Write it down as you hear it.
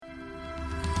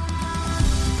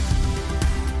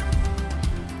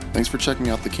Thanks for checking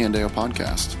out the Candeo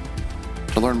podcast.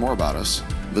 To learn more about us,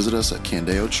 visit us at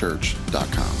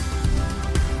candeochurch.com.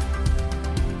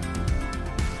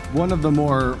 One of the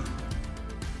more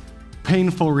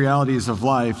painful realities of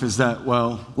life is that,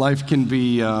 life can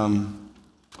be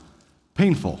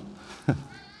painful.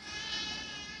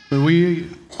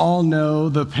 We all know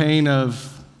the pain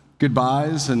of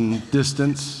goodbyes and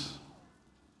distance.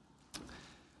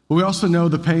 But we also know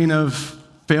the pain of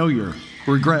failure,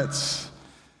 regrets,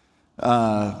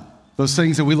 those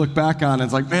things that we look back on and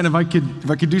it's like, man, if I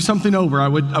could do something over, I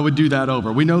would do that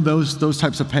over. We know those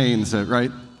types of pains, right?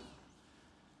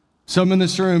 Some in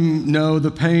this room know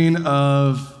the pain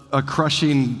of a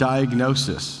crushing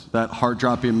diagnosis, that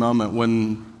heart-dropping moment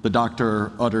when the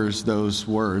doctor utters those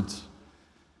words.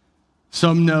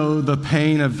 Some know the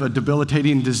pain of a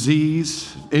debilitating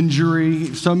disease,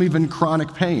 injury, some even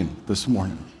chronic pain this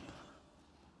morning.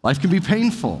 Life can be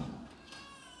painful.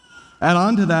 Add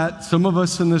on to that, some of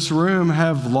us in this room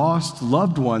have lost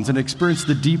loved ones and experienced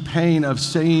the deep pain of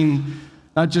saying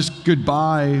not just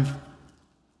goodbye,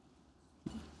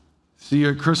 see you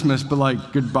at Christmas, but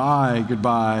like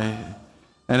goodbye,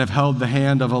 and have held the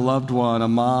hand of a loved one, a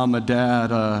mom, a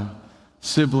dad, a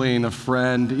sibling, a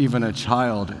friend, even a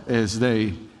child, as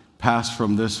they pass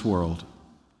from this world.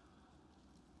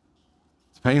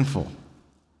 It's painful.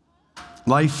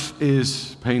 Life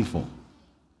is painful.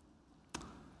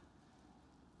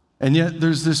 And yet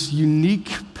there's this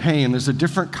unique pain, there's a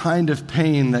different kind of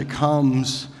pain that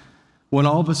comes when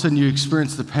all of a sudden you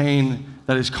experience the pain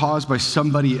that is caused by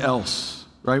somebody else,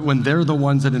 right? When they're the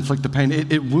ones that inflict the pain.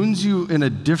 It wounds you in a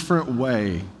different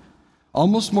way,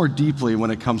 almost more deeply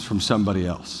when it comes from somebody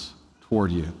else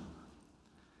toward you.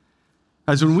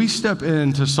 As when we step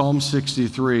into Psalm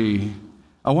 63,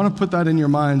 I want to put that in your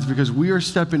minds because we are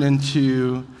stepping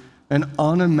into an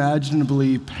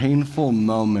unimaginably painful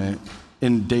moment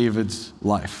in David's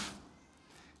life.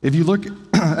 If you look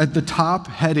at the top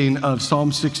heading of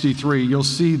Psalm 63, you'll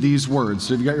see these words.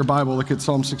 So if you got your Bible, look at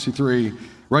Psalm 63.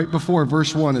 Right before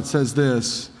verse 1, it says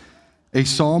this, a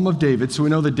psalm of David. So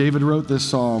we know that David wrote this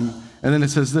psalm. And then it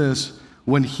says this,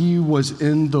 when he was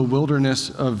in the wilderness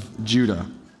of Judah.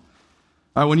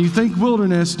 When you think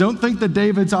wilderness, don't think that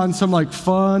David's on some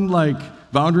fun,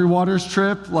 Boundary Waters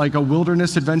trip, like a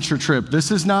wilderness adventure trip.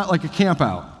 This is not like a camp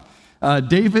out.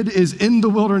 David is in the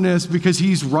wilderness because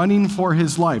he's running for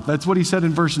his life. That's what he said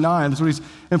in verse 9. That's what he's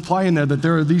implying there, that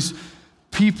there are these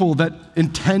people that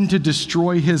intend to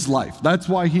destroy his life. That's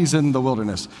why he's in the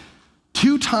wilderness.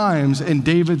 2 times in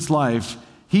David's life,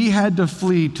 he had to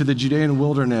flee to the Judean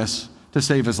wilderness to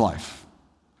save his life.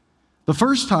 The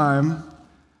first time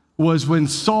was when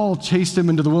Saul chased him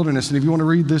into the wilderness. And if you want to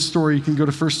read this story, you can go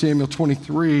to 1 Samuel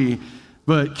 23.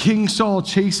 But King Saul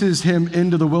chases him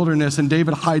into the wilderness, and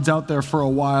David hides out there for a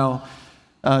while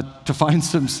to find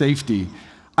some safety.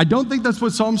 I don't think that's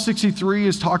what Psalm 63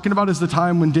 is talking about, is the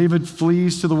time when David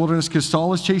flees to the wilderness because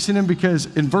Saul is chasing him,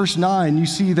 because in verse 9, you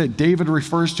see that David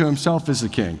refers to himself as the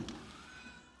king.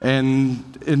 And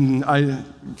in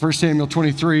 1 Samuel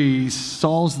 23,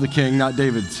 Saul's the king, not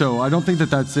David. So I don't think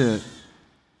that that's it.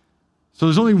 So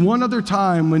there's only one other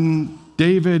time when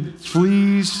David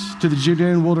flees to the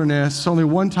Judean wilderness. Only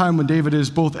one time when David is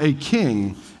both a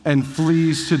king and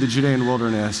flees to the Judean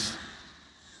wilderness.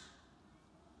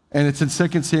 And it's in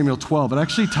 2 Samuel 12. It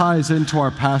actually ties into our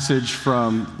passage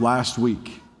from last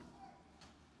week.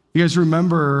 You guys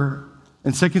remember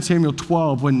in 2 Samuel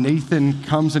 12, when Nathan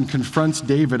comes and confronts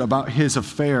David about his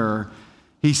affair,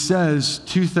 he says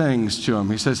 2 things to him.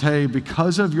 He says, hey,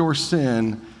 because of your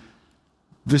sin,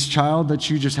 this child that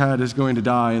you just had is going to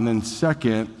die. And then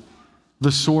second,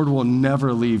 the sword will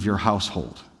never leave your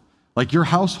household. Your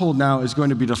household now is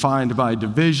going to be defined by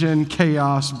division,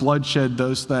 chaos, bloodshed,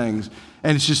 those things.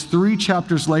 And it's just 3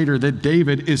 chapters later that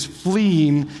David is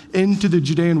fleeing into the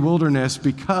Judean wilderness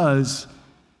because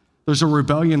there's a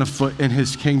rebellion afoot in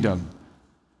his kingdom.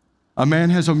 A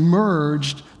man has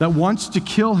emerged that wants to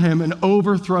kill him and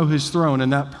overthrow his throne,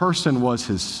 and that person was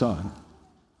his son,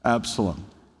 Absalom.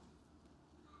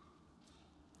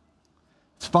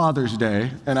 It's Father's Day,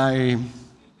 and I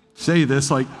say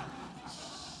this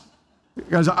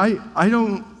guys, I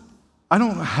don't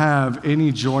have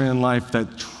any joy in life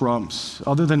that trumps,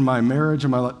 other than my marriage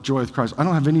and my joy with Christ, I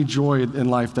don't have any joy in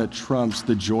life that trumps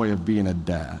the joy of being a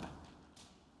dad.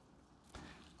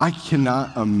 I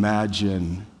cannot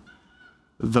imagine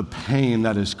the pain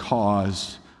that is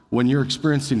caused when you're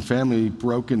experiencing family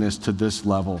brokenness to this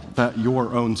level, that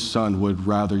your own son would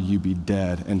rather you be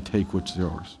dead and take what's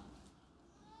yours.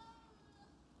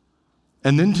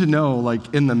 And then to know,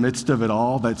 in the midst of it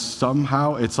all, that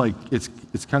somehow it's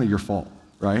kind of your fault,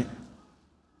 right?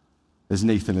 as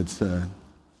Nathan had said.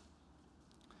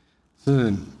 It's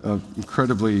an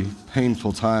incredibly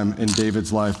painful time in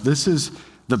David's life. This is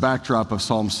the backdrop of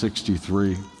Psalm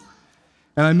 63.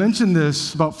 And I mentioned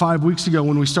this about 5 weeks ago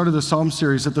when we started the Psalm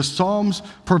series, that the Psalms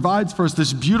provides for us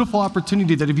this beautiful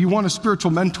opportunity that if you want a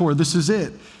spiritual mentor, this is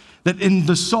it. That in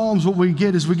the Psalms, what we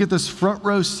get is we get this front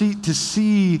row seat to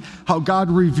see how God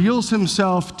reveals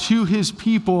himself to his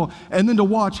people, and then to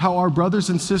watch how our brothers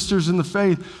and sisters in the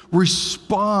faith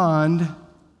respond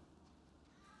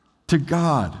to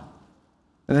God.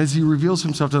 And as he reveals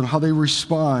himself to them, how they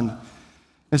respond.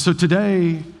 And so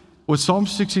today, what Psalm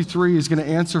 63 is going to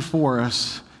answer for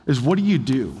us is, what do you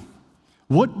do?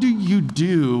 What do you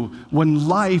do when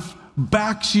life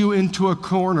backs you into a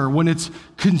corner, when it's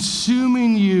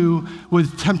consuming you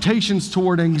with temptations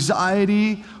toward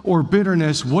anxiety or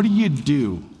bitterness? What do you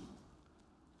do?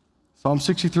 Psalm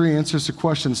 63 answers the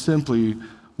question simply,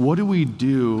 what do we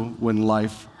do when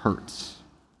life hurts?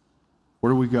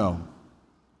 Where do we go?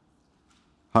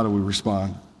 How do we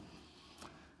respond?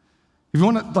 If you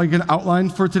want like an outline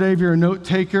for today, if you're a note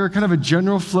taker, kind of a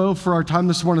general flow for our time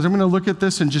this morning, I'm going to look at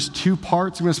this in just two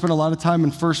parts. I'm going to spend a lot of time in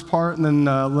the first part and then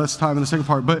less time in the second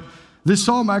part. But this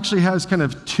psalm actually has kind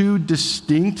of two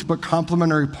distinct but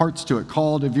complementary parts to it,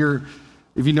 called, if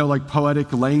you know like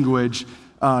poetic language,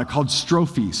 called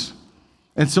strophes.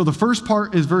 And so the first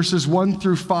part is verses 1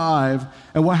 through 5.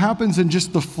 And what happens in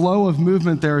just the flow of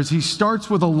movement there is he starts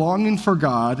with a longing for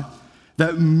God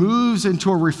that moves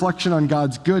into a reflection on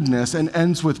God's goodness and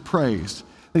ends with praise.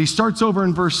 And he starts over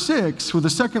in verse 6 with the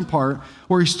second part,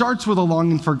 where he starts with a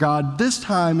longing for God. This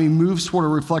time he moves toward a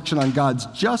reflection on God's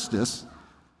justice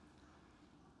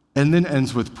and then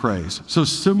ends with praise. So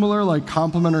similar, like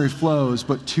complementary flows,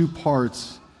 but two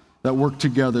parts that work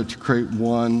together to create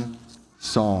one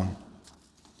song.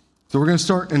 So we're going to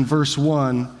start in verse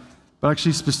 1, but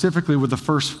actually specifically with the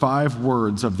first 5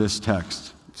 words of this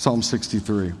text, Psalm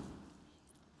 63.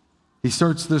 He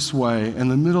starts this way, in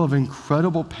the middle of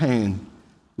incredible pain,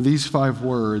 these 5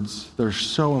 words, they're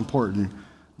so important.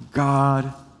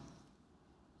 God,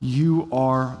 you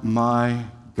are my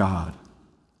God.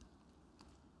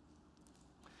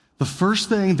 The first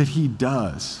thing that he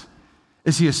does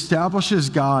is he establishes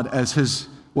God as his,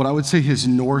 what I would say, his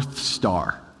North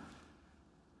Star.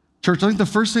 Church, I think the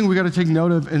first thing we got to take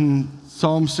note of in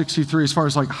Psalm 63, as far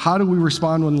as like how do we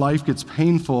respond when life gets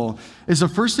painful, is the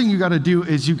first thing you got to do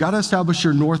is you got to establish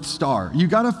your North Star. You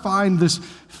got to find this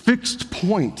fixed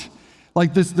point,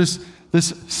 like this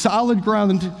solid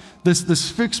ground,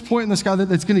 this fixed point in the sky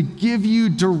that's going to give you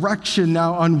direction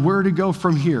now on where to go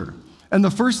from here. And the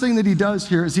first thing that he does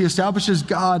here is he establishes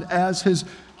God as his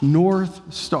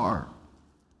North Star.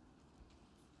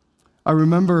 I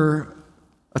remember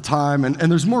a time, and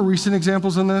there's more recent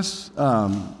examples in this.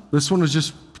 This one was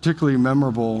just particularly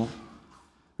memorable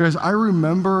because I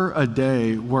remember a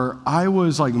day where I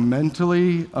was like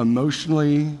mentally,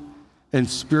 emotionally, and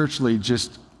spiritually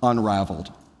just unraveled.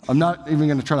 I'm not even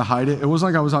going to try to hide it. It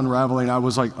wasn't like I was unraveling. I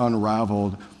was like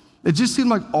unraveled. It just seemed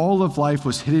like all of life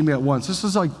was hitting me at once. This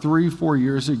was like 3-4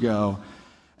 years ago.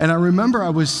 And I remember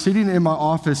I was sitting in my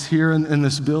office here in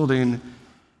this building.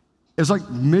 It was like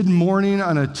mid-morning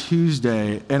on a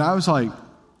Tuesday, and I was like,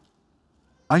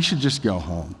 I should just go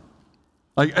home.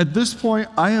 Like at this point,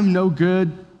 I am no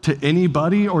good to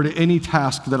anybody or to any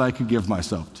task that I could give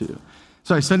myself to.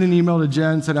 So I sent an email to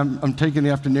Jen, said I'm taking the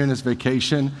afternoon as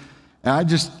vacation, and I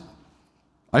just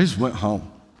went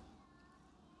home,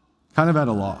 kind of at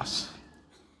a loss.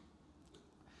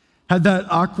 Had that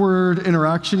awkward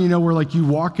interaction, where like you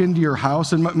walk into your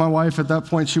house, and my wife at that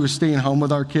point, she was staying home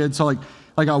with our kids, so like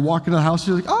I walk into the house,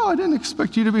 she's like, oh, I didn't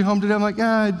expect you to be home today. I'm like,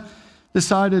 I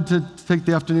decided to take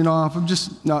the afternoon off. I'm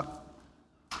just not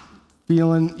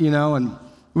feeling, and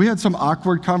we had some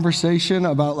awkward conversation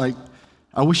about like,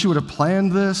 I wish you would have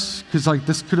planned this, because like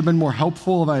this could have been more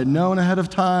helpful if I had known ahead of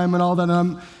time and all that.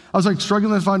 And I was like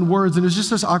struggling to find words, and it's just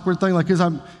this awkward thing, like, because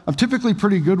I'm typically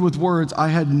pretty good with words. I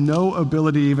had no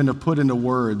ability even to put into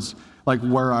words like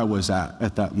where I was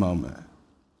at that moment.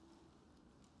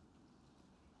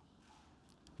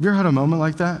 Have you ever had a moment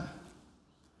like that?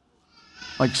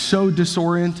 Like so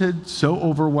disoriented, so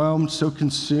overwhelmed, so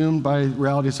consumed by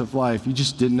realities of life, you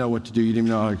just didn't know what to do. You didn't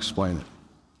even know how to explain it.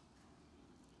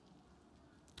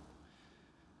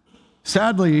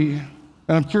 Sadly, and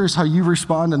I'm curious how you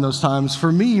respond in those times.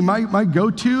 For me, my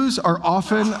go-tos are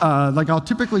often, like I'll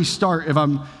typically start, if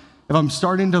I'm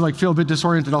starting to like feel a bit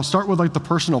disoriented, I'll start with like the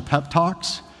personal pep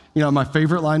talks. My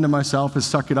favorite line to myself is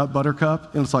 "Suck it up,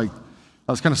 Buttercup." And it's like,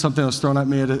 that was kind of something that was thrown at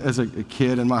me as a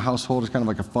kid in my household. It's kind of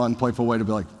like a fun, playful way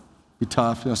to be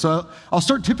tough. So I'll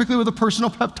start typically with the personal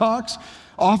pep talks.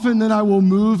 often then I will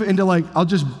move into I'll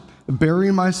just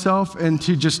bury myself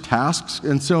into just tasks.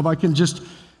 And so if I can just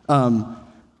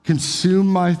consume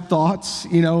my thoughts,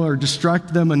 or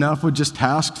distract them enough with just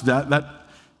tasks,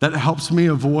 that helps me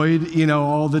avoid,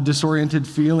 all the disoriented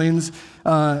feelings.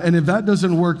 And if that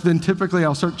doesn't work, then typically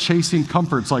I'll start chasing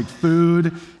comforts like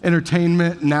food,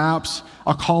 entertainment, naps.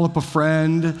 I'll call up a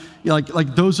friend.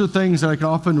 Like those are things that I can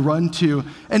often run to.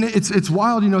 And it's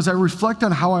wild, as I reflect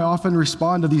on how I often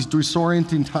respond to these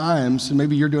disorienting times, and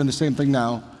maybe you're doing the same thing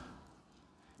now.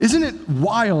 Isn't it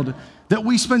wild that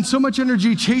we spend so much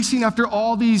energy chasing after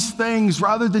all these things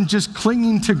rather than just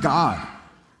clinging to God?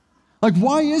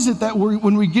 Why is it that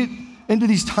when we get into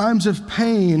these times of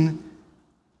pain,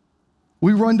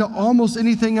 we run to almost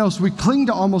anything else, we cling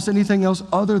to almost anything else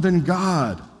other than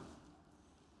God?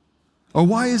 Or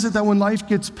why is it that when life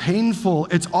gets painful,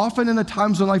 it's often in the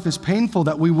times when life is painful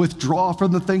that we withdraw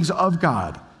from the things of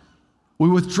God? We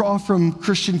withdraw from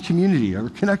Christian community or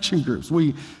connection groups.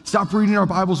 We stop reading our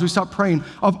Bibles, we stop praying.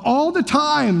 Of all the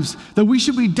times that we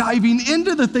should be diving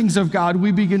into the things of God,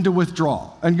 we begin to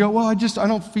withdraw and go, well, I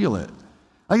don't feel it.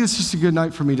 I guess it's just a good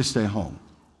night for me to stay home.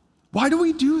 Why do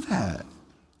we do that?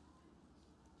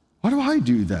 Why do I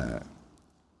do that?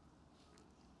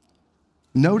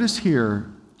 Notice here,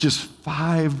 just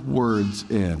 5 words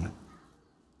in.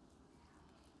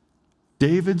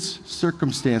 David's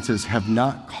circumstances have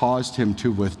not caused him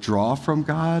to withdraw from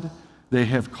God. They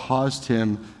have caused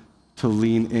him to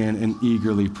lean in and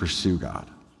eagerly pursue God.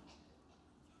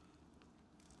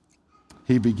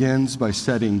 He begins by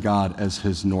setting God as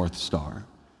his North Star.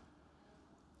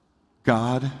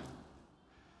 God,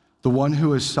 the one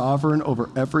who is sovereign over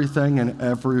everything and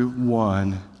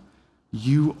everyone,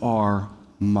 you are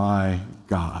my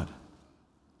God.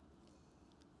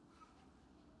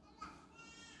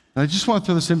 And I just want to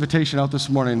throw this invitation out this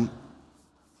morning. I'm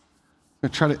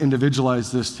going to try to individualize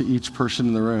this to each person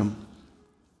in the room.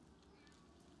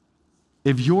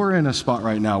 If you're in a spot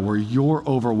right now where you're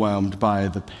overwhelmed by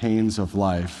the pains of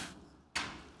life,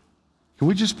 can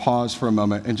we just pause for a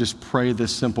moment and just pray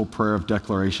this simple prayer of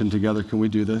declaration together? Can we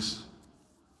do this?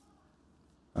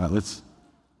 All right, let's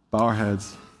bow our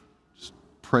heads. Just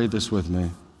pray this with me.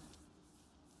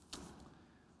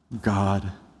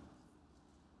 God,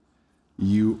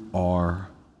 you are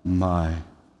my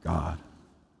God.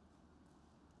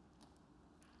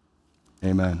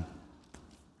 Amen.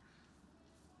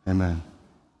 Amen.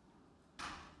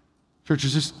 Church,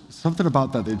 there's just something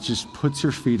about that just puts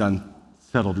your feet on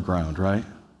settled ground, right?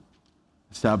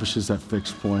 Establishes that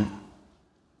fixed point.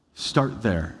 Start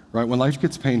there, right? When life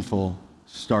gets painful,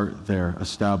 start there.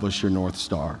 Establish your North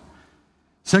Star.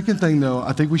 Second thing, though,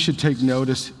 I think we should take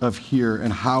notice of here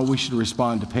and how we should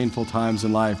respond to painful times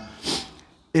in life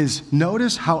is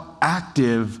notice how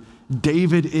active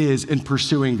David is in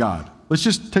pursuing God. Let's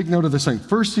just take note of this thing.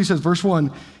 First, he says, verse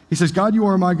 1, he says, God, you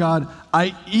are my God.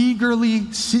 I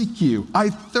eagerly seek you. I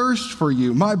thirst for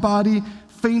you. My body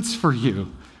faints for you.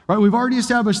 Right? We've already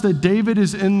established that David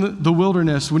is in the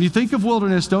wilderness. When you think of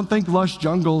wilderness, don't think lush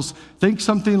jungles. Think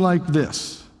something like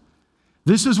this.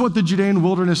 This is what the Judean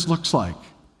wilderness looks like.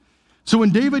 So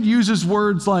when David uses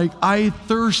words like, I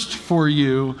thirst for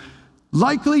you,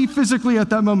 likely physically at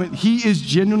that moment, he is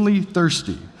genuinely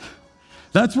thirsty.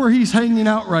 That's where he's hanging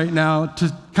out right now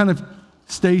to kind of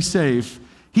stay safe.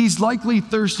 He's likely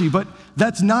thirsty, but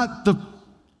that's not the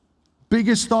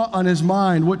biggest thought on his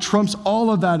mind. What trumps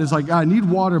all of that is I need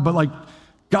water, but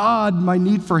God, my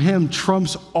need for him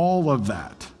trumps all of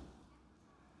that.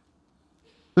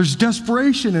 There's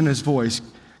desperation in his voice.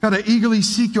 God, I eagerly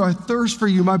seek you. I thirst for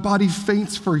you. My body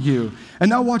faints for you. And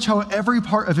now watch how every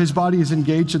part of his body is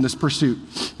engaged in this pursuit.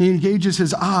 He engages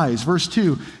his eyes. Verse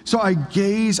 2, so I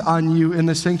gaze on you in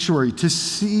the sanctuary to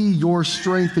see your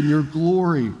strength and your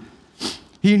glory.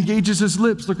 He engages his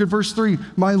lips. Look at verse 3.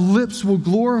 My lips will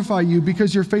glorify you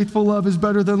because your faithful love is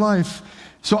better than life.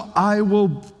 So I will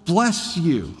bless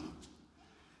you.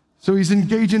 So he's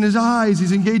engaging his eyes,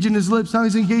 he's engaging his lips, now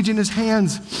he's engaging his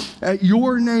hands. At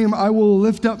your name, I will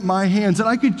lift up my hands. And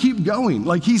I could keep going.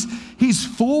 He's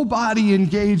full body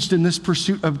engaged in this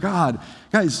pursuit of God.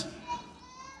 Guys,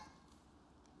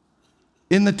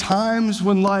 in the times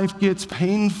when life gets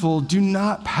painful, do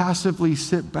not passively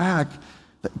sit back.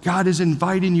 That God is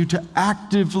inviting you to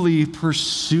actively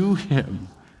pursue him.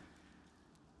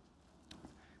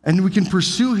 And we can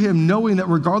pursue him knowing that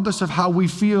regardless of how we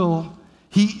feel,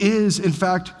 he is, in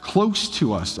fact, close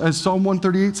to us, as Psalm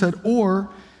 138 said, or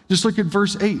just look at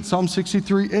verse 8, Psalm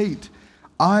 63:8.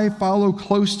 I follow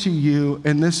close to you,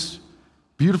 in this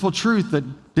beautiful truth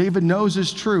that David knows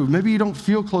is true. Maybe you don't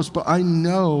feel close, but I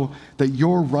know that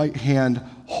your right hand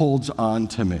holds on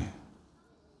to me.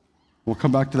 We'll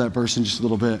come back to that verse in just a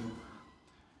little bit.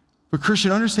 But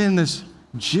Christian, understand this,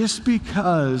 just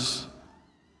because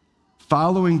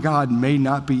following God may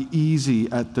not be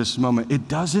easy at this moment, it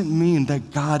doesn't mean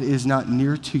that God is not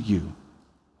near to you.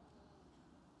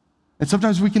 And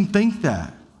sometimes we can think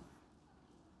that.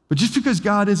 But just because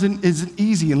God isn't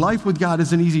easy and life with God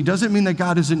isn't easy doesn't mean that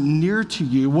God isn't near to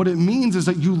you. What it means is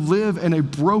that you live in a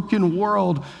broken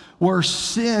world where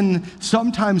sin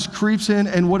sometimes creeps in,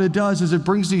 and what it does is it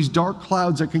brings these dark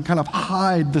clouds that can kind of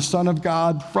hide the Son of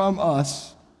God from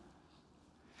us.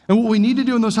 And what we need to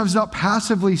do in those times is not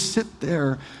passively sit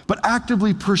there, but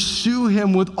actively pursue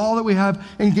him with all that we have,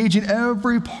 engaging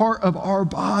every part of our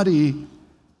body,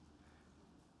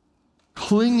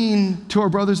 clinging to our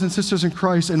brothers and sisters in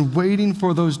Christ and waiting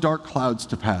for those dark clouds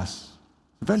to pass.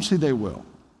 Eventually they will.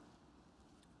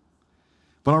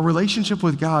 But our relationship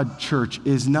with God, church,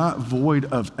 is not void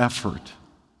of effort.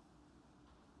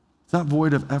 It's not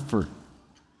void of effort.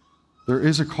 There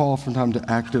is a call from time to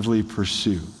actively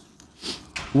pursue.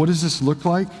 What does this look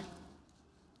like?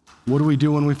 What do we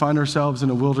do when we find ourselves in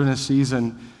a wilderness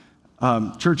season?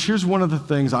 Church, here's one of the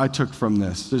things I took from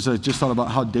this. I just thought about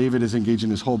how David is engaging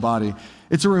his whole body.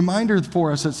 It's a reminder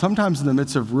for us that sometimes in the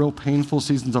midst of real painful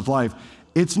seasons of life,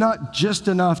 it's not just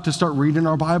enough to start reading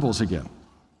our Bibles again.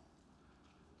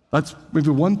 That's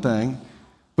maybe one thing,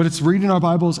 but it's reading our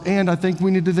Bibles, and I think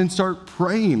we need to then start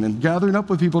praying and gathering up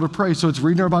with people to pray. So it's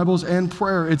reading our Bibles and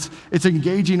prayer. It's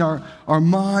engaging our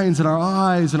minds and our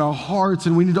eyes and our hearts,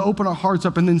 and we need to open our hearts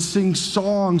up and then sing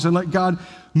songs and let God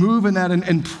move in that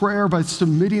and prayer by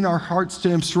submitting our hearts to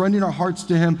him, surrendering our hearts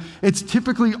to him. It's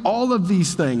typically all of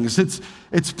these things.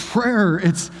 It's prayer,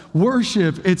 it's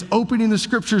worship, it's opening the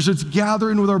scriptures, it's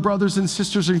gathering with our brothers and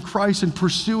sisters in Christ and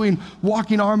pursuing,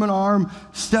 walking arm in arm,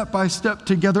 step by step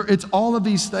together. It's all of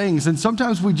these things. And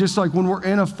sometimes we just when we're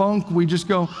in a funk, we just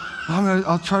go,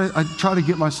 I try to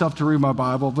get myself to read my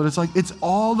Bible, but it's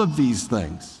all of these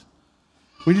things.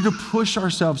 We need to push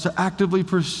ourselves to actively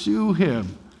pursue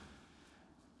him.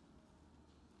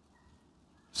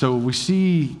 So we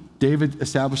see David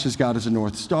establishes God as a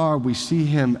North Star. We see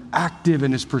him active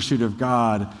in his pursuit of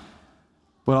God,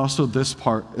 but also this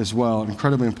part as well,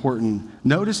 incredibly important.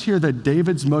 Notice here that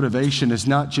David's motivation is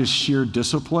not just sheer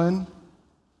discipline,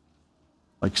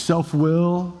 like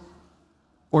self-will,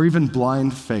 or even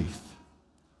blind faith.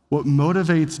 What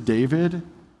motivates David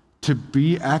to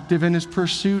be active in his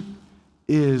pursuit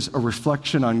is a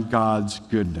reflection on God's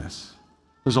goodness.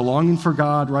 There's a longing for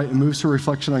God, right? It moves to a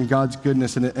reflection on God's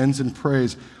goodness, and it ends in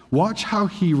praise. Watch how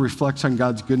he reflects on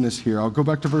God's goodness here. I'll go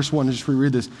back to verse 1 and just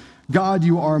reread this. God,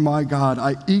 you are my God.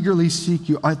 I eagerly seek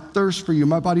you. I thirst for you.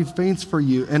 My body faints for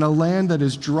you in a land that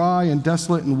is dry and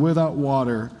desolate and without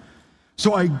water.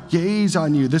 So I gaze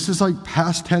on you. This is like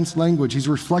past tense language. He's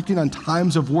reflecting on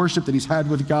times of worship that he's had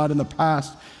with God in the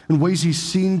past and ways he's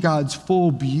seen God's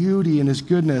full beauty and his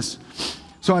goodness.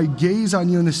 So I gaze on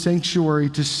you in the sanctuary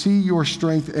to see your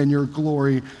strength and your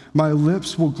glory. My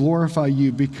lips will glorify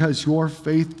you because your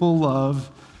faithful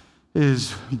love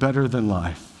is better than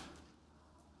life.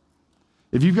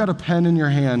 If you've got a pen in your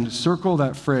hand, circle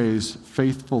that phrase,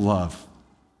 faithful love.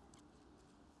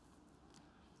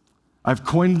 I've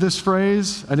coined this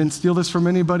phrase. I didn't steal this from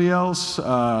anybody else.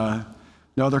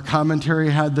 No other commentary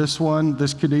had this one.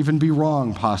 This could even be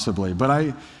wrong, possibly.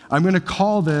 But I'm going to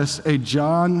call this a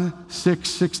John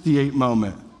 6:68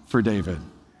 moment for David.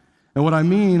 And what I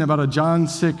mean about a John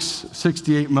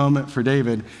 6:68 moment for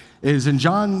David is in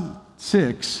John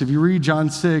 6, if you read John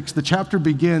 6, the chapter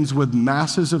begins with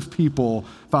masses of people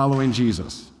following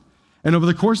Jesus. And over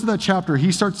the course of that chapter,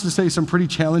 he starts to say some pretty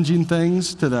challenging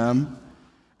things to them,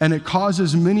 and it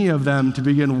causes many of them to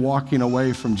begin walking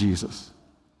away from Jesus.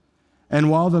 And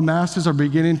while the masses are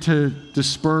beginning to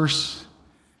disperse,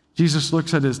 Jesus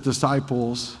looks at his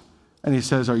disciples and he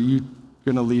says, are you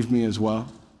going to leave me as well?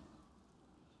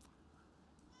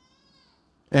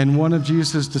 And one of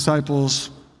Jesus' disciples,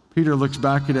 Peter, looks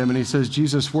back at him and he says,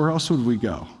 Jesus, where else would we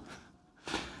go?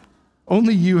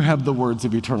 Only you have the words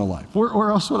of eternal life.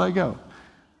 Where else would I go?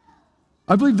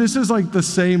 I believe this is the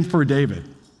same for David.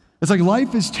 It's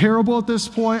life is terrible at this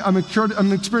point. I'm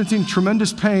experiencing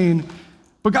tremendous pain.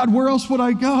 But God, where else would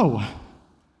I go?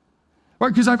 Right?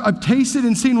 Because I've tasted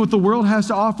and seen what the world has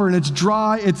to offer, and it's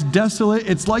dry, it's desolate,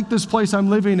 it's like this place I'm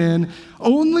living in.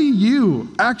 Only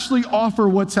you actually offer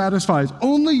what satisfies.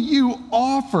 Only you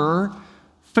offer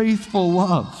faithful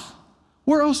love.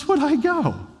 Where else would I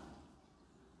go?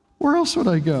 Where else would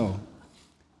I go?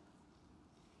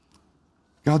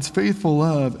 God's faithful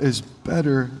love is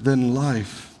better than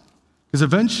life. Because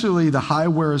eventually the high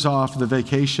wears off, the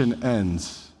vacation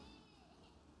ends.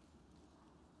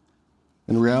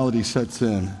 And reality sets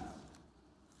in.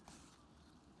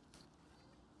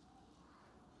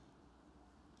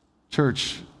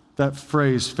 Church, that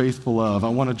phrase, faithful love, I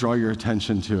want to draw your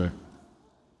attention to it.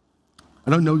 I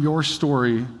don't know your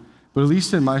story, but at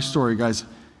least in my story, guys,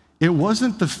 it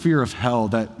wasn't the fear of hell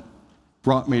that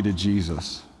brought me to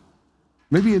Jesus.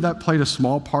 Maybe that played a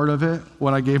small part of it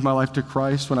when I gave my life to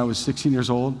Christ when I was 16 years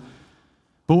old.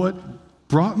 But what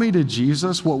brought me to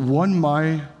Jesus, what won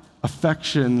my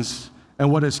affections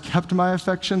and what has kept my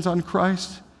affections on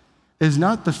Christ is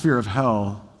not the fear of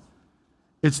hell,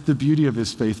 it's the beauty of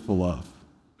his faithful love.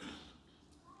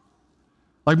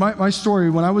 Like my story,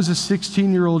 when I was a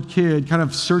 16-year-old kid kind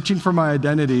of searching for my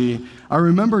identity, I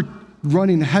remember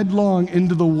running headlong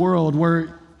into the world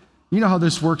where, you know how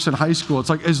this works in high school. It's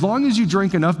like, as long as you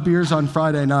drink enough beers on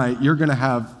Friday night, you're gonna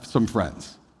have some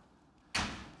friends.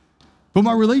 But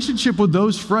my relationship with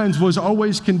those friends was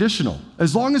always conditional.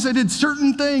 As long as I did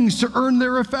certain things to earn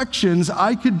their affections,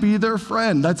 I could be their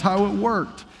friend. That's how it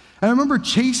worked. And I remember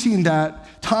chasing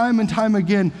that time and time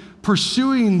again,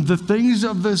 pursuing the things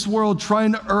of this world,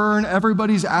 trying to earn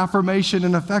everybody's affirmation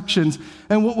and affections.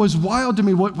 And what was wild to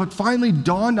me, what finally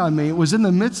dawned on me, it was in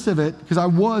the midst of it, because I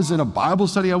was in a Bible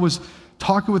study, I was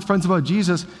talking with friends about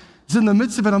Jesus. It's in the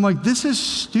midst of it, I'm like, this is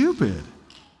stupid.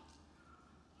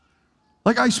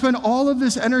 Like, I spend all of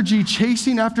this energy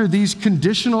chasing after these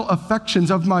conditional affections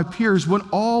of my peers when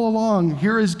all along,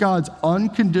 here is God's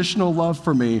unconditional love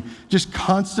for me, just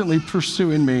constantly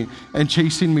pursuing me and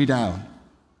chasing me down.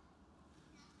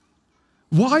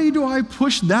 Why do I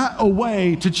push that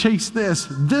away to chase this?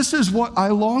 This is what I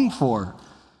long for,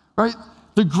 right?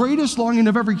 The greatest longing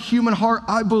of every human heart,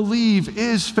 I believe,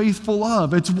 is faithful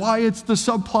love. It's why it's the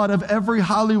subplot of every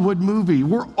Hollywood movie.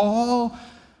 We're all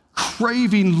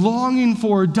craving, longing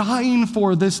for, dying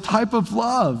for this type of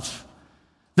love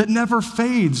that never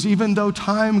fades, even though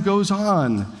time goes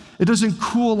on. It doesn't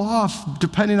cool off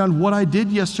depending on what I did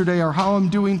yesterday or how I'm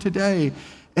doing today.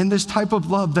 And this type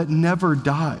of love that never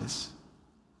dies.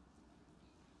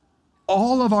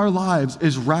 All of our lives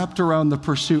is wrapped around the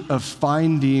pursuit of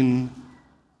finding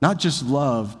not just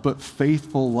love, but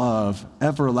faithful love,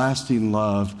 everlasting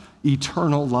love,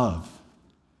 eternal love.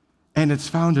 And it's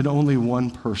found in only one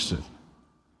person,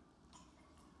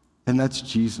 and that's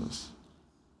Jesus.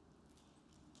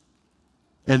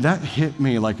 And that hit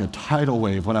me like a tidal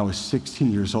wave when I was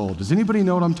 16 years old. Does anybody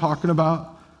know what I'm talking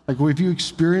about? Like, have you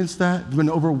experienced that? Been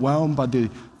overwhelmed by the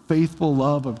faithful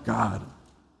love of God?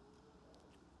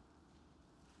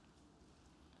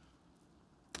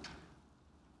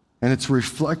 And it's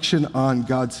reflection on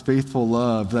God's faithful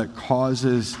love that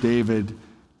causes David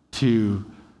to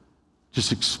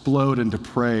just explode into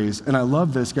praise. And I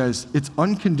love this, guys. It's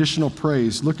unconditional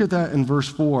praise. Look at that in verse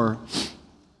 4.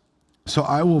 So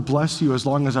I will bless you as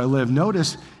long as I live.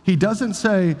 Notice, he doesn't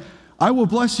say, I will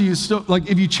bless you, still, like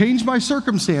if you change my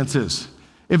circumstances,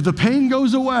 if the pain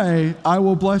goes away, I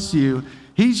will bless you.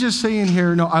 He's just saying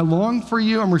here, no, I long for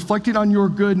you. I'm reflecting on your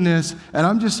goodness. And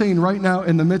I'm just saying right now,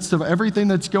 in the midst of everything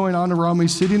that's going on around me,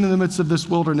 sitting in the midst of this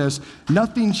wilderness,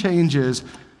 nothing changes.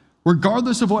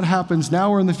 Regardless of what happens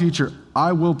now or in the future,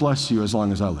 I will bless you as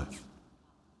long as I live.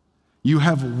 You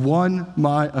have won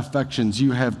my affections.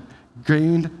 You have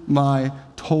gained my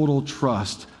total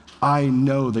trust. I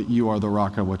know that you are the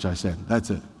rock on which I stand.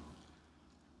 That's it.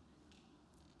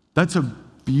 That's a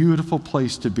beautiful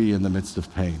place to be in the midst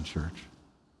of pain, church.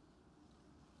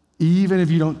 Even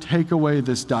if you don't take away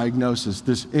this diagnosis,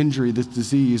 this injury, this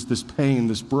disease, this pain,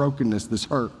 this brokenness, this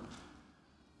hurt,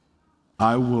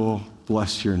 I will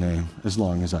bless your name as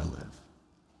long as I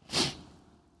live.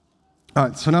 All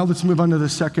right, so now let's move on to the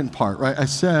second part, right? I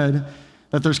said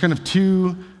that there's kind of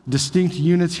two distinct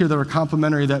units here that are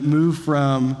complementary that move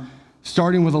from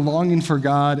starting with a longing for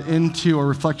God into a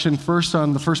reflection first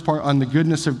on the first part on the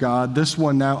goodness of God, this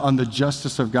one now on the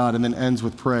justice of God, and then ends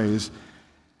with praise.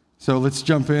 So let's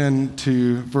jump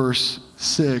into verse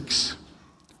 6.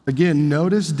 Again,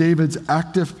 notice David's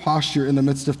active posture in the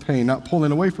midst of pain, not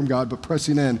pulling away from God, but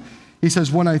pressing in. He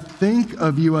says, when I think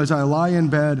of you as I lie in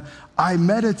bed, I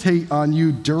meditate on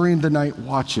you during the night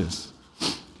watches.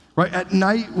 Right? At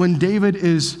night when David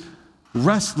is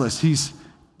restless, he's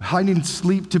finding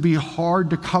sleep to be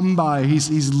hard to come by.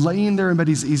 He's laying there in bed.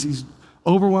 He's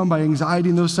overwhelmed by anxiety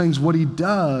and those things. What he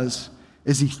does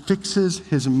is he fixes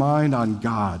his mind on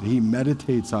God. He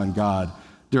meditates on God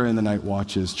during the night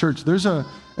watches. Church, there's an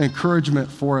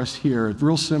encouragement for us here,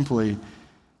 real simply.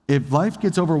 If life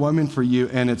gets overwhelming for you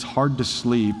and it's hard to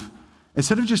sleep,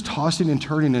 instead of just tossing and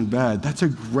turning in bed, that's a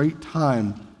great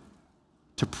time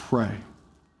to pray,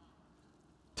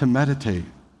 to meditate,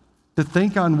 to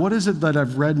think on what is it that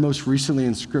I've read most recently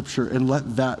in Scripture, and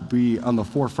let that be on the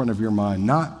forefront of your mind.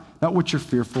 Not what you're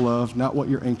fearful of, not what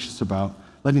you're anxious about,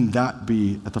 letting that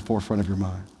be at the forefront of your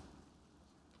mind.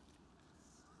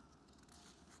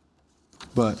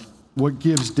 But what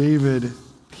gives David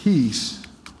peace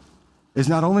is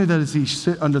not only that he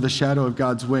sit under the shadow of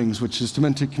God's wings, which is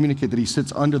meant to communicate that he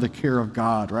sits under the care of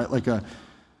God, right? Like a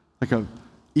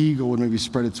eagle would maybe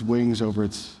spread its wings over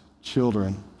its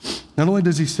children. Not only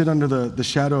does he sit under the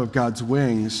shadow of God's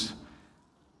wings,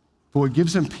 but what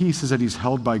gives him peace is that he's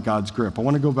held by God's grip. I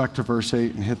want to go back to verse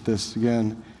 8 and hit this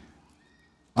again.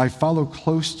 I follow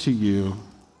close to you,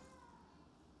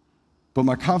 but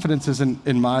my confidence isn't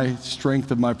in my strength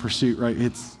of my pursuit, right?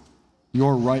 It's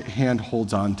your right hand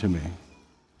holds on to me.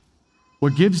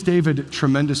 What gives David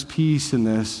tremendous peace in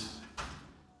this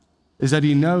is that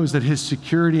he knows that his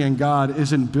security in God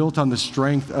isn't built on the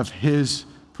strength of his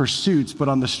pursuits, but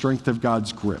on the strength of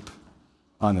God's grip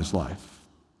on his life.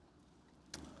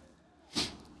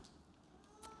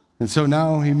 And so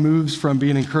now he moves from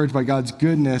being encouraged by God's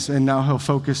goodness, and now he'll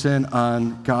focus in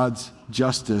on God's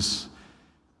justice.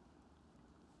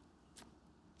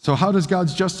 So how does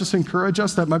God's justice encourage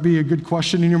us? That might be a good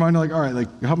question in your mind. Like, all right,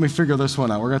 help me figure this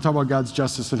one out. We're going to talk about God's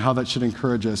justice and how that should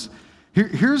encourage us.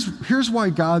 Here's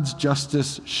why God's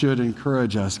justice should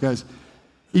encourage us. Guys,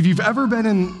 if you've ever been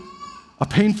in a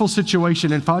painful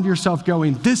situation and found yourself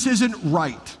going, this isn't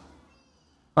right.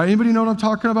 All right, anybody know what I'm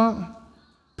talking about?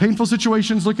 Painful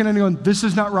situations, looking at it and going, this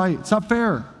is not right. It's not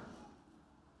fair.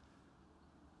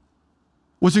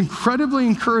 What's incredibly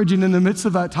encouraging in the midst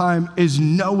of that time is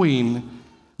knowing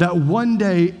that one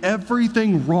day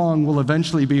everything wrong will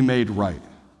eventually be made right.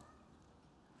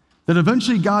 That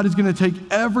eventually God is going to take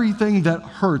everything that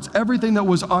hurts, everything that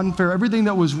was unfair, everything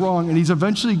that was wrong, and he's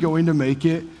eventually going to make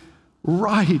it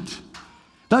right.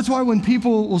 That's why when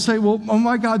people will say, well, oh,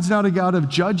 my God's not a God of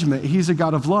judgment, he's a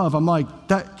God of love, I'm like,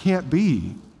 that can't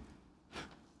be.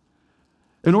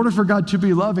 In order for God to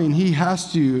be loving, he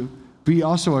has to be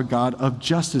also a God of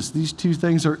justice. These two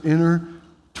things are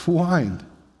intertwined.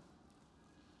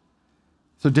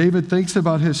 So David thinks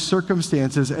about his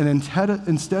circumstances, and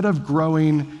instead of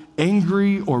growing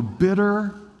angry or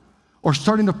bitter or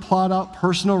starting to plot out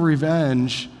personal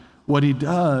revenge, what he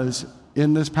does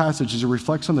in this passage is he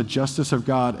reflects on the justice of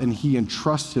God, and he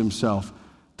entrusts himself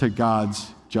to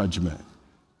God's judgment,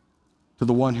 to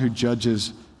the one who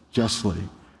judges justly.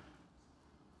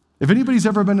 If anybody's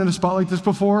ever been in a spot like this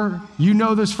before, you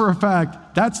know this for a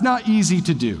fact. That's not easy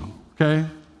to do, okay?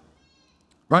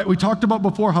 Right? We talked about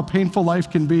before how painful life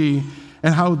can be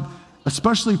and how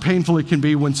especially painful it can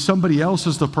be when somebody else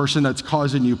is the person that's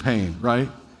causing you pain, right?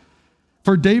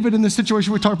 For David in this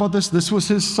situation, we talked about this was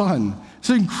his son. It's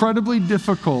incredibly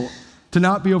difficult to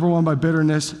not be overwhelmed by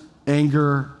bitterness,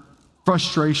 anger,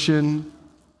 frustration,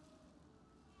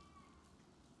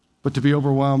 but to be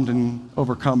overwhelmed and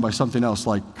overcome by something else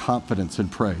like confidence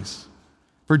and praise.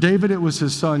 For David, it was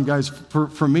his son. Guys,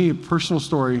 for me, personal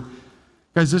story,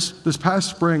 guys, this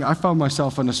past spring, I found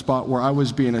myself in a spot where I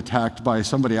was being attacked by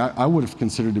somebody I would have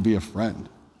considered to be a friend.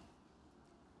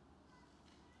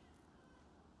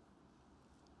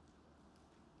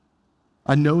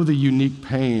 I know the unique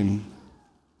pain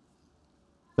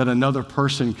that another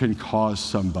person can cause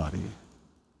somebody.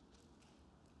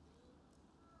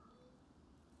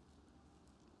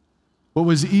 What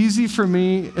was easy for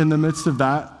me in the midst of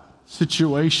that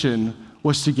situation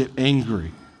was to get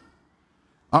angry.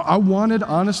 I wanted,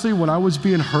 honestly, when I was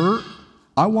being hurt,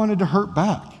 I wanted to hurt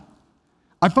back.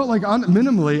 I felt like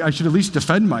minimally I should at least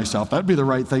defend myself. That'd be the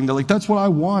right thing. That's what I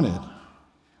wanted.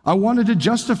 I wanted to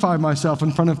justify myself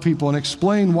in front of people and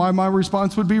explain why my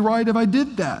response would be right if I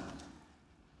did that.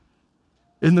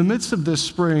 In the midst of this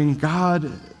spring,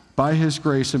 God, by his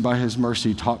grace and by his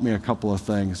mercy, taught me a couple of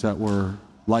things that were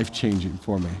life-changing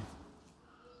for me.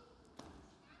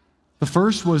 The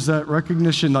first was that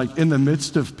recognition, like in the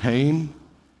midst of pain,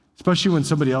 especially when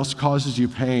somebody else causes you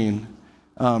pain,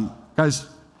 guys,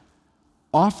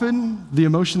 often the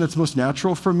emotion that's most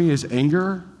natural for me is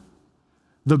anger.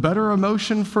 The better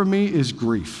emotion for me is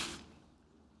grief.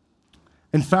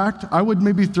 In fact, I would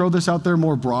maybe throw this out there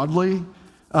more broadly,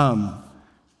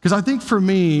 because I think for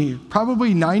me,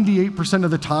 probably 98% of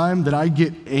the time that I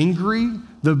get angry,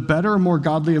 the better, more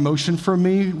godly emotion for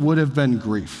me would have been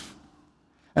grief.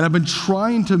 And I've been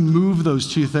trying to move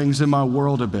those two things in my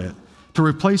world a bit, to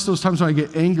replace those times when I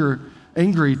get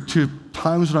angry to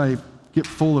times when I get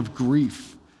full of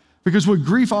grief. Because what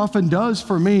grief often does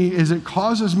for me is it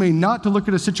causes me not to look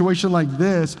at a situation like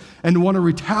this and want to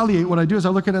retaliate. What I do is I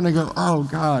look at it and I go, oh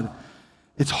God,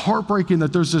 it's heartbreaking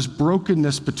that there's this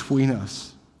brokenness between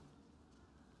us.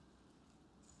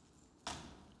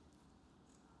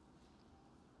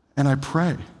 And I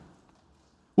pray,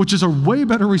 which is a way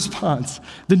better response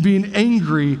than being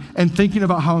angry and thinking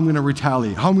about how I'm going to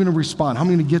retaliate, how I'm going to respond, how I'm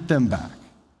going to get them back.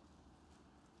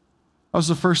 That was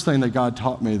the first thing that God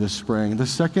taught me this spring. The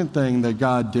second thing that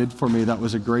God did for me that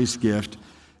was a grace gift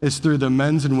is through the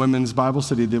men's and women's Bible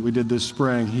study that we did this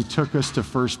spring. He took us to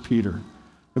 1 Peter.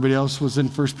 Anybody else was in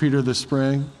 1 Peter this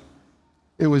spring?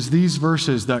 It was these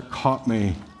verses that caught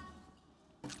me.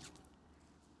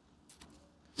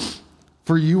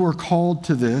 For you were called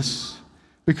to this,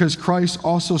 because Christ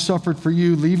also suffered for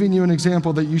you, leaving you an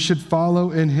example that you should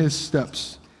follow in his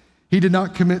steps. He did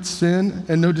not commit sin,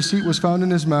 and no deceit was found in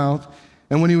his mouth.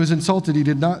 And when he was insulted, he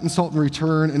did not insult in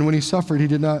return. And when he suffered, he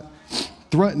did not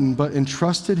threaten, but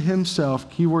entrusted himself,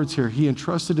 key words here, he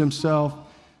entrusted himself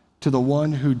to the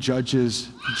one who judges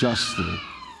justly.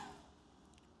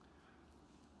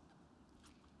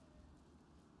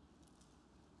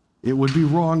 It would be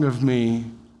wrong of me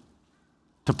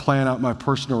to plan out my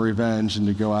personal revenge and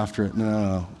to go after it.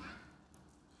 No.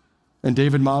 And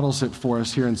David models it for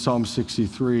us here in Psalm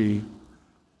 63.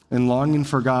 And longing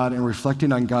for God and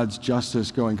reflecting on God's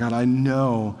justice, going, God, I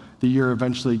know that you're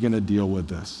eventually going to deal with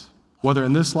this. Whether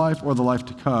in this life or the life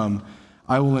to come,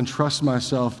 I will entrust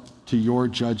myself to your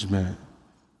judgment,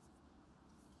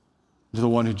 to the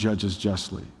one who judges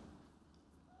justly.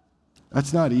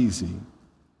 That's not easy,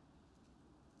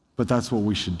 but that's what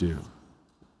we should do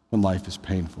when life is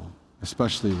painful,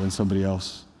 especially when somebody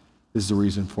else is the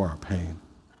reason for our pain.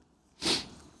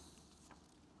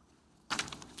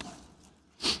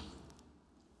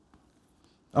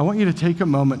 I want you to take a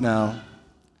moment now.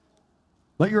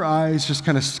 Let your eyes just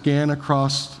kind of scan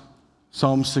across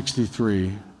Psalm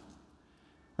 63.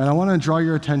 And I want to draw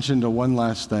your attention to one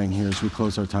last thing here as we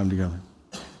close our time together.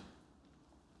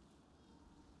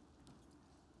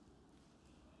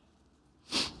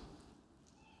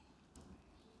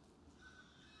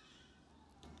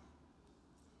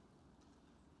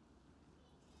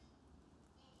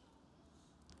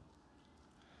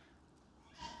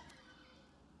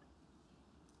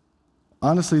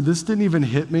 Honestly, this didn't even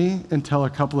hit me until a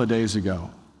couple of days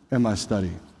ago in my study.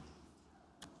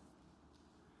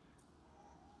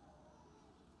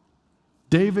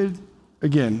 David,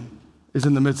 again, is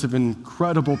in the midst of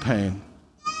incredible pain.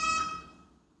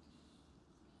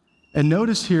 And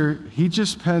notice here, he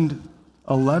just penned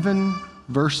 11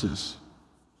 verses.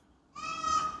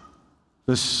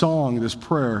 This song, this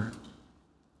prayer.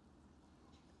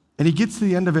 And he gets to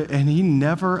the end of it, and he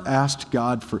never asked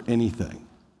God for anything.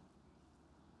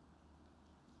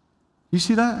 You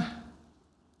see that?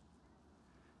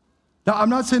 Now, I'm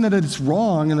not saying that it's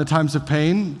wrong in the times of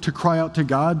pain to cry out to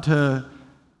God to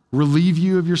relieve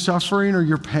you of your suffering or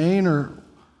your pain or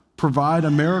provide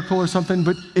a miracle or something,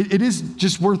 but it is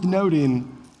just worth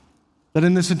noting that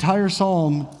in this entire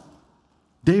psalm,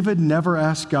 David never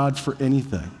asked God for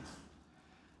anything.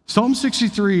 Psalm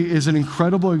 63 is an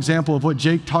incredible example of what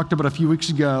Jake talked about a few weeks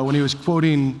ago when he was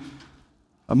quoting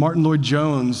Martin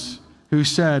Lloyd-Jones, who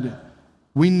said,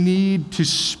 we need to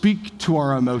speak to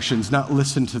our emotions, not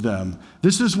listen to them.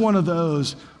 This is one of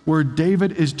those where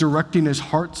David is directing his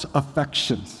heart's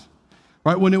affections,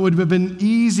 right? When it would have been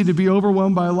easy to be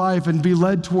overwhelmed by life and be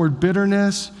led toward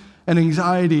bitterness and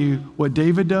anxiety, what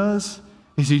David does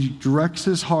is he directs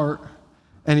his heart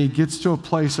and he gets to a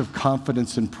place of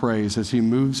confidence and praise as he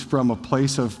moves from a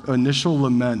place of initial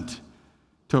lament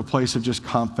to a place of just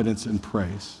confidence and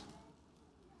praise.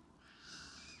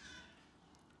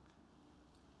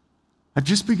 I've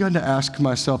just begun to ask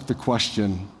myself the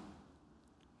question,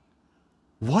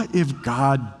 what if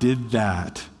God did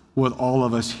that with all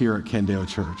of us here at Candeo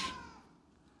Church?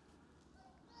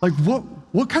 Like,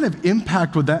 what kind of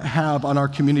impact would that have on our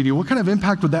community? What kind of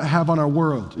impact would that have on our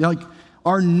world? Like,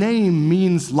 our name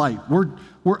means light.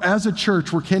 We're as a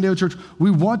church, we're Candeo Church,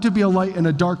 we want to be a light in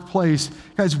a dark place.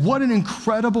 Guys, what an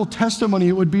incredible testimony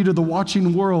it would be to the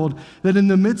watching world that in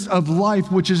the midst of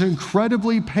life, which is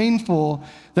incredibly painful,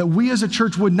 that we as a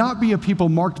church would not be a people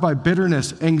marked by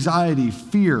bitterness, anxiety,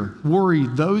 fear, worry,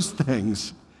 those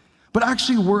things, but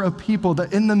actually we're a people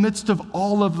that in the midst of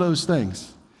all of those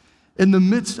things, in the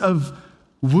midst of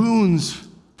wounds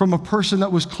from a person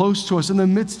that was close to us, in the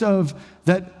midst of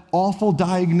that awful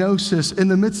diagnosis, in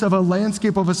the midst of a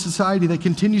landscape of a society that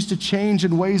continues to change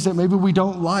in ways that maybe we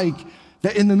don't like,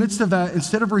 that in the midst of that,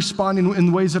 instead of responding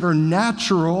in ways that are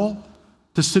natural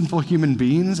to sinful human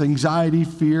beings, anxiety,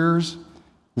 fears,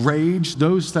 rage,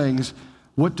 those things,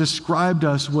 what described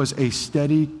us was a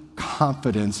steady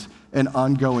confidence and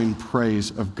ongoing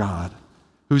praise of God,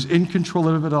 who's in control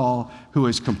of it all, who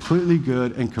is completely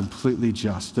good and completely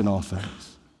just in all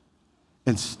things,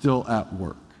 and still at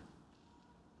work.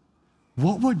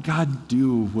 What would God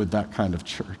do with that kind of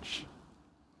church?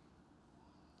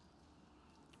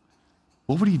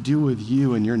 What would he do with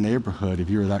you in your neighborhood if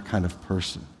you were that kind of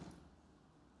person?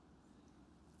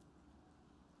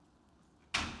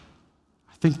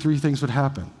 think three things would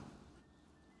happen.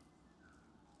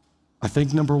 I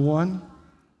think number one,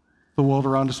 the world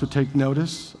around us would take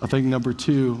notice. I think number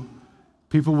two,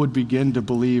 people would begin to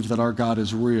believe that our God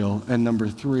is real. And number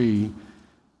three,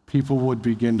 people would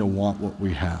begin to want what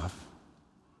we have.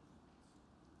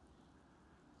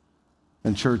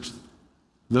 And church,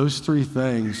 those three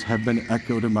things have been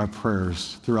echoed in my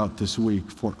prayers throughout this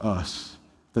week for us,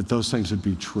 that those things would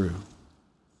be true,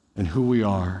 and who we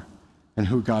are, and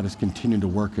who God is continuing to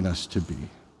work in us to be.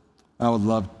 I would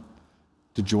love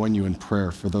to join you in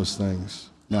prayer for those things.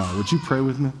 Now, would you pray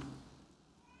with me?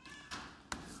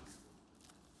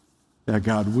 Yeah,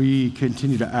 God, we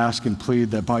continue to ask and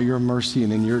plead that by your mercy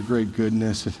and in your great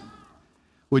goodness,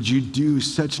 would you do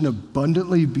such an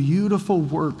abundantly beautiful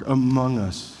work among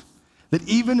us, that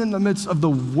even in the midst of the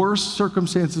worst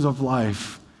circumstances of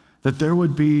life, that there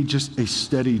would be just a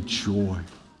steady joy.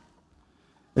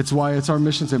 It's why it's our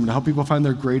mission statement to help people find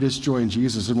their greatest joy in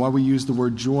Jesus, and why we use the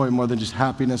word joy more than just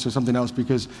happiness or something else,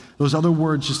 because those other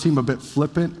words just seem a bit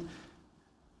flippant.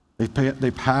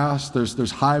 They pass.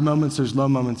 There's high moments, there's low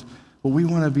moments. What we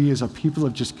want to be is a people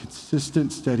of just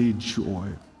consistent, steady joy.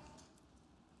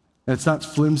 And it's not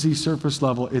flimsy surface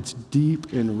level, it's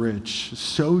deep and rich,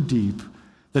 so deep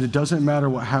that it doesn't matter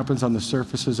what happens on the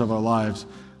surfaces of our lives.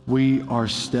 We are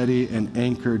steady and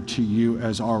anchored to you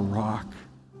as our rock.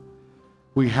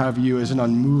 We have you as an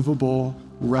unmovable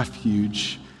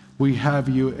refuge. We have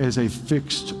you as a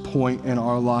fixed point in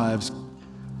our lives,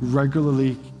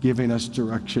 regularly giving us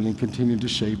direction and continuing to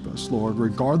shape us, Lord,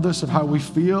 regardless of how we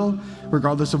feel,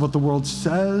 regardless of what the world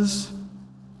says,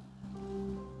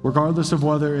 regardless of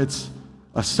whether it's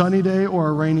a sunny day or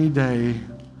a rainy day,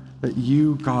 that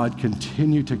you, God,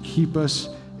 continue to keep us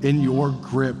in your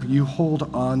grip. You hold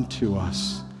on to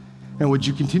us. And would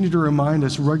you continue to remind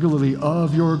us regularly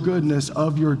of your goodness,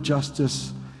 of your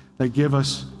justice, that give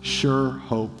us sure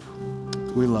hope.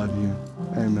 We love you.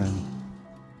 Amen.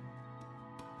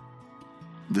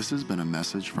 This has been a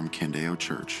message from Candeo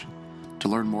Church. To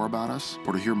learn more about us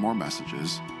or to hear more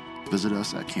messages, visit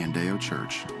us at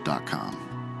candeochurch.com.